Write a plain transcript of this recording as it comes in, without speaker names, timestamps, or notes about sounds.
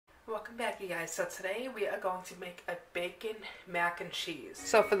Welcome back, you guys. So today we are going to make a bacon mac and cheese.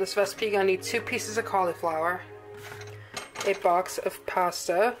 So for this recipe you're going to need 2 pieces of cauliflower, a box of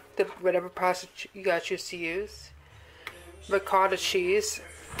pasta, whatever pasta you guys choose to use, ricotta cheese.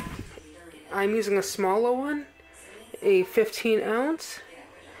 I'm using a smaller one, a 15 ounce.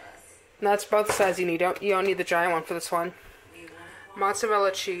 And that's about the size you need. You don't need the giant one for this one.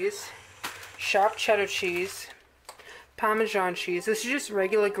 Mozzarella cheese, sharp cheddar cheese, Parmesan cheese. This is just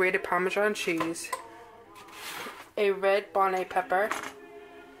regular grated Parmesan cheese. A red bonnet pepper.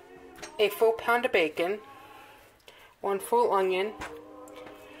 A full pound of bacon. 1 full onion.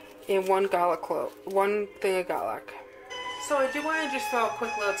 And 1 garlic clove. 1 thing of garlic. So I do want to just throw a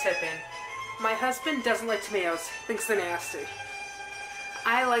quick little tip in. My husband doesn't like tomatoes. Thinks they're nasty.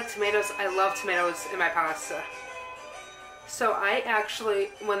 I like tomatoes. I love tomatoes in my pasta. So I actually,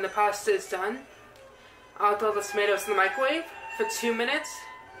 when the pasta is done, I'll throw the tomatoes in the microwave for 2 minutes,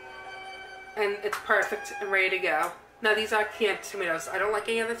 and it's perfect and ready to go. Now these are canned tomatoes. I don't like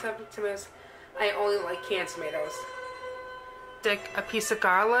any other type of tomatoes. I only like canned tomatoes. Stick a piece of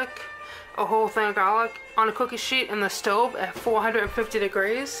garlic, a whole thing of garlic, on a cookie sheet in the stove at 450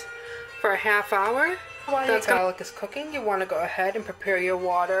 degrees for a half hour. While your garlic is cooking, you want to go ahead and prepare your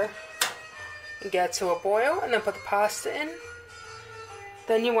water and get it to a boil, and then put the pasta in.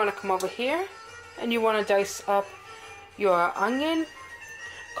 Then you want to come over here and you want to dice up your onion,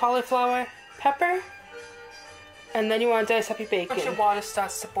 cauliflower, pepper, and then you want to dice up your bacon. Once your water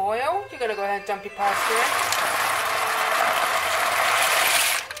starts to boil, you're going to go ahead and dump your pasta in.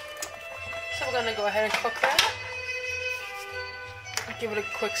 So we're going to go ahead and cook that. Give it a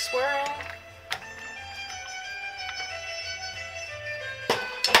quick swirl.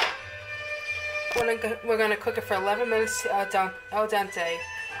 We're going to cook it for 11 minutes al dente.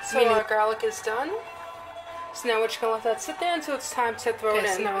 So our garlic is done. So now we're just going to let that sit there until it's time to throw it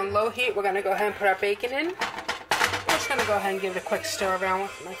in. So now on low heat, we're going to go ahead and put our bacon in. I'm just going to go ahead and give it a quick stir around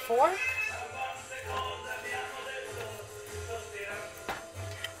with my fork.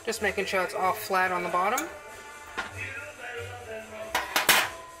 Just making sure it's all flat on the bottom.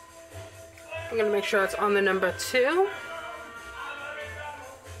 We're going to make sure it's on the number 2.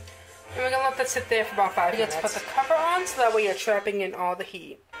 And we're going to let that sit there for about 5 minutes. You get to put the cover on so that way you're trapping in all the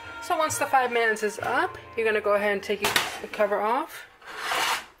heat. So once the 5 minutes is up, you're going to go ahead and take the cover off.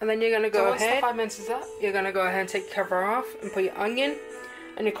 And then you're going to go ahead. Once the 5 minutes is up, you're going to go ahead and take the cover off and put your onion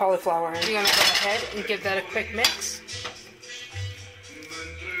and your cauliflower in. You're going to go ahead and give that a quick mix.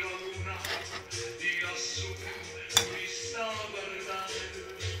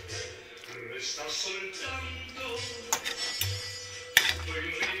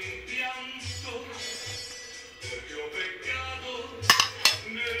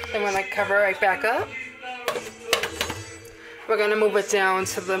 Then when I cover right back up, we're going to move it down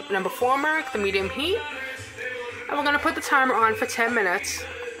to the number 4 mark, the medium heat. And we're going to put the timer on for 10 minutes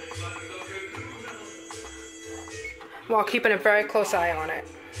while keeping a very close eye on it.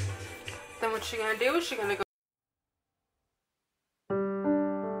 Then what you're going to do is you're going to go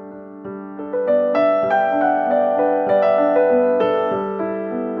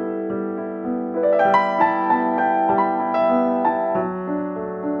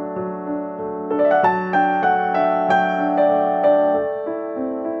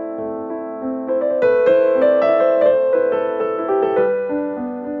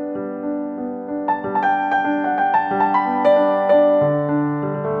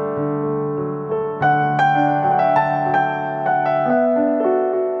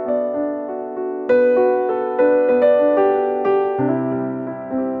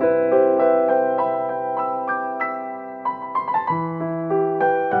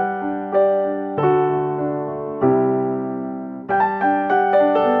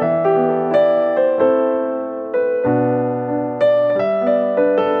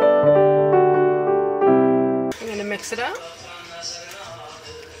mix it up.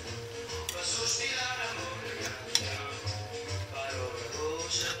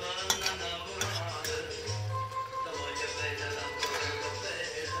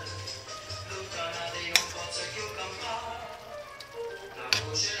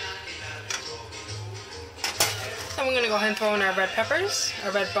 Then we're going to go ahead and throw in our red peppers,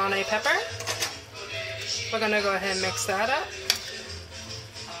 our red bonnet pepper. We're going to go ahead and mix that up.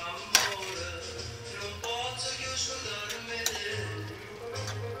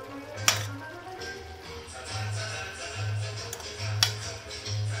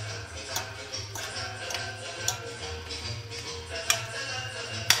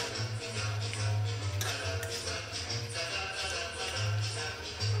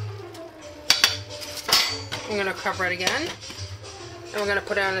 I'm going to cover it again. And we're gonna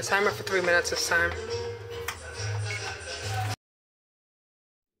put it on the timer for 3 minutes this time.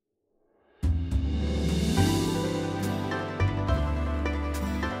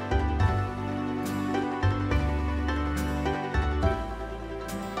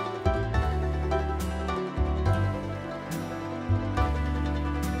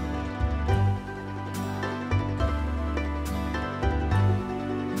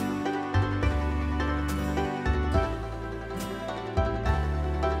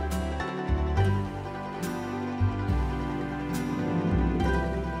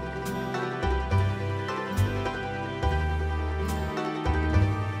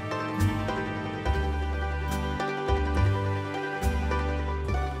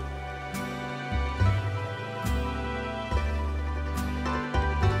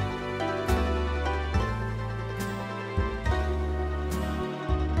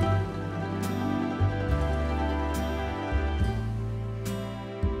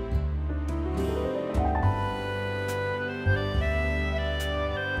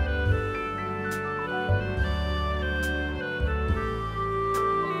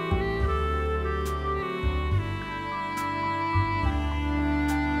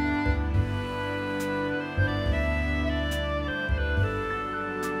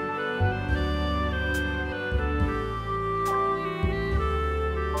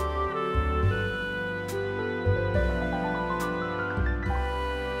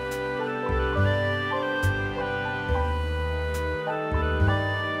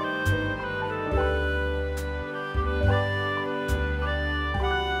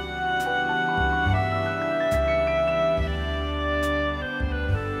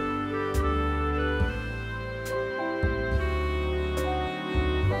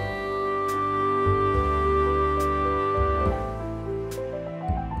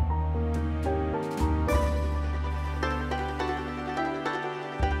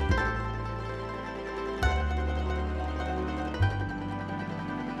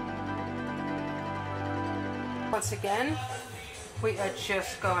 Once again, we are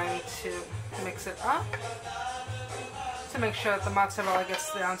just going to mix it up to make sure that the mozzarella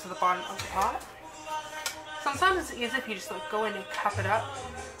gets down to the bottom of the pot. Sometimes it's easy if you just like go in and cup it up.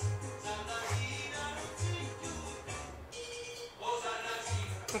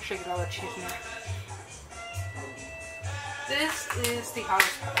 Make sure you get all the cheese in there. This is the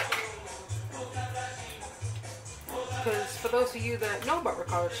hardest part. Because for those of you that know about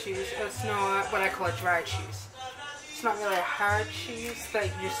ricotta cheese, it's not what I call a dry cheese. It's not really a hard cheese that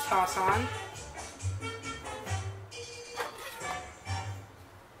you just toss on.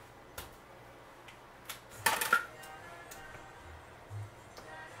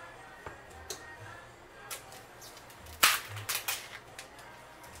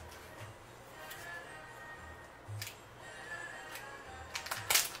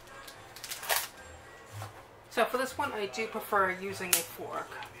 So for this one, I do prefer using a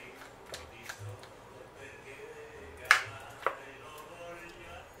fork.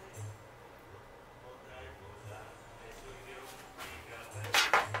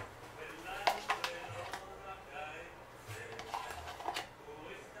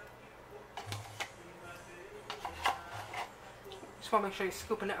 Just want to make sure you're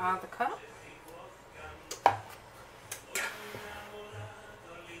scooping it out of the cup.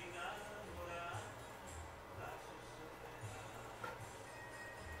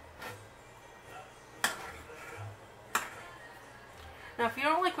 Now, if you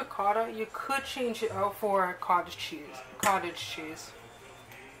don't like ricotta, you could change it out for cottage cheese.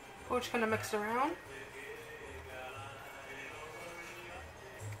 We're just gonna mix it around.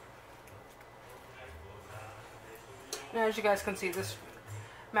 Now, as you guys can see, this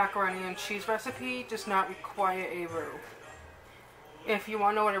macaroni and cheese recipe does not require a roux. If you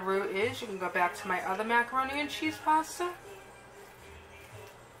want to know what a roux is, you can go back to my other macaroni and cheese pasta,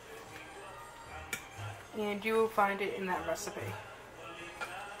 and you will find it in that recipe.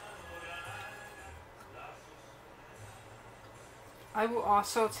 I will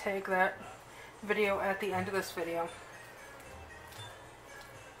also tag that video at the end of this video.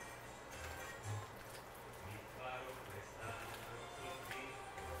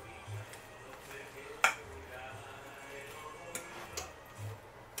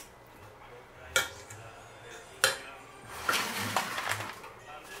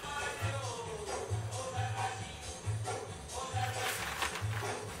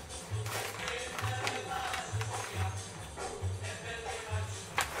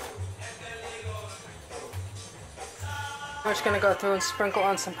 I'm just going to go through and sprinkle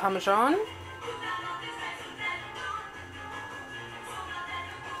on some Parmesan.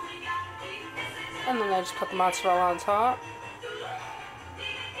 And then I just put the mozzarella on top.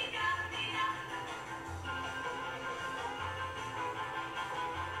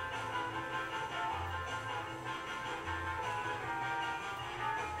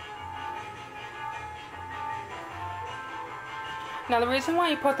 Now the reason why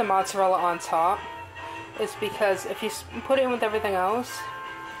you put the mozzarella on top is because if you put it in with everything else,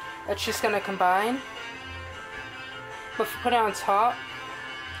 it's just going to combine. But if you put it on top,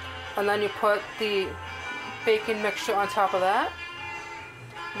 and then you put the bacon mixture on top of that,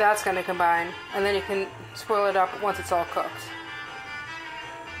 that's going to combine. And then you can swirl it up once it's all cooked.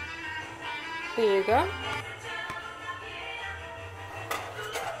 There you go.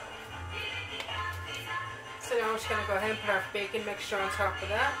 So now we're just going to go ahead and put our bacon mixture on top of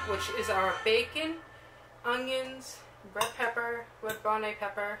that, which is our bacon, onions, red pepper, red bonnet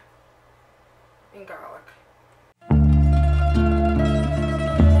pepper, and garlic.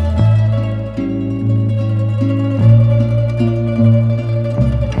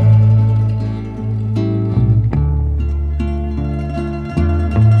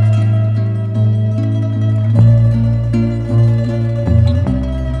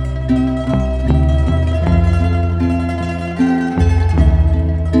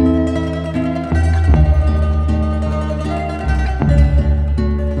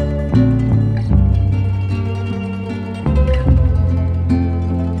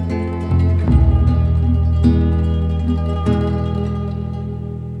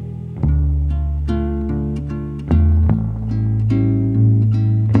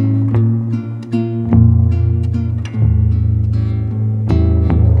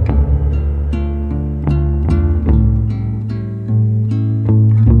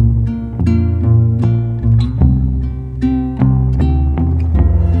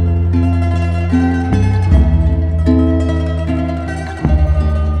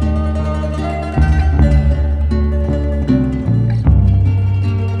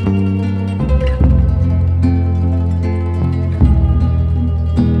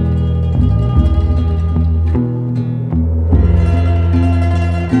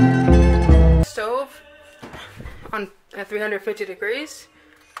 At 350 degrees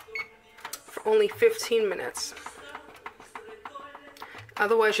for only 15 minutes.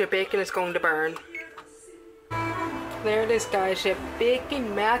 Otherwise your bacon is going to burn. There it is, guys, your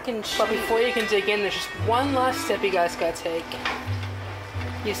bacon mac and cheese. But before you can dig in, there's just one last step you guys gotta take.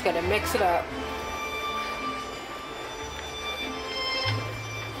 You just gotta mix it up.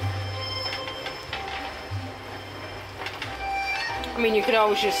 I mean, you could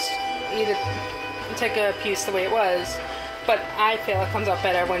always just either take a piece the way it was, but I feel it comes out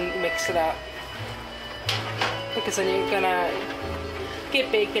better when you mix it up, because then you're gonna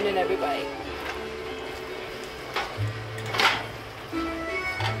get bacon in every bite.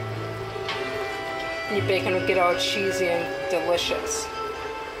 And your bacon will get all cheesy and delicious.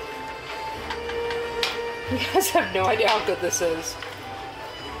 You guys have no idea how good this is.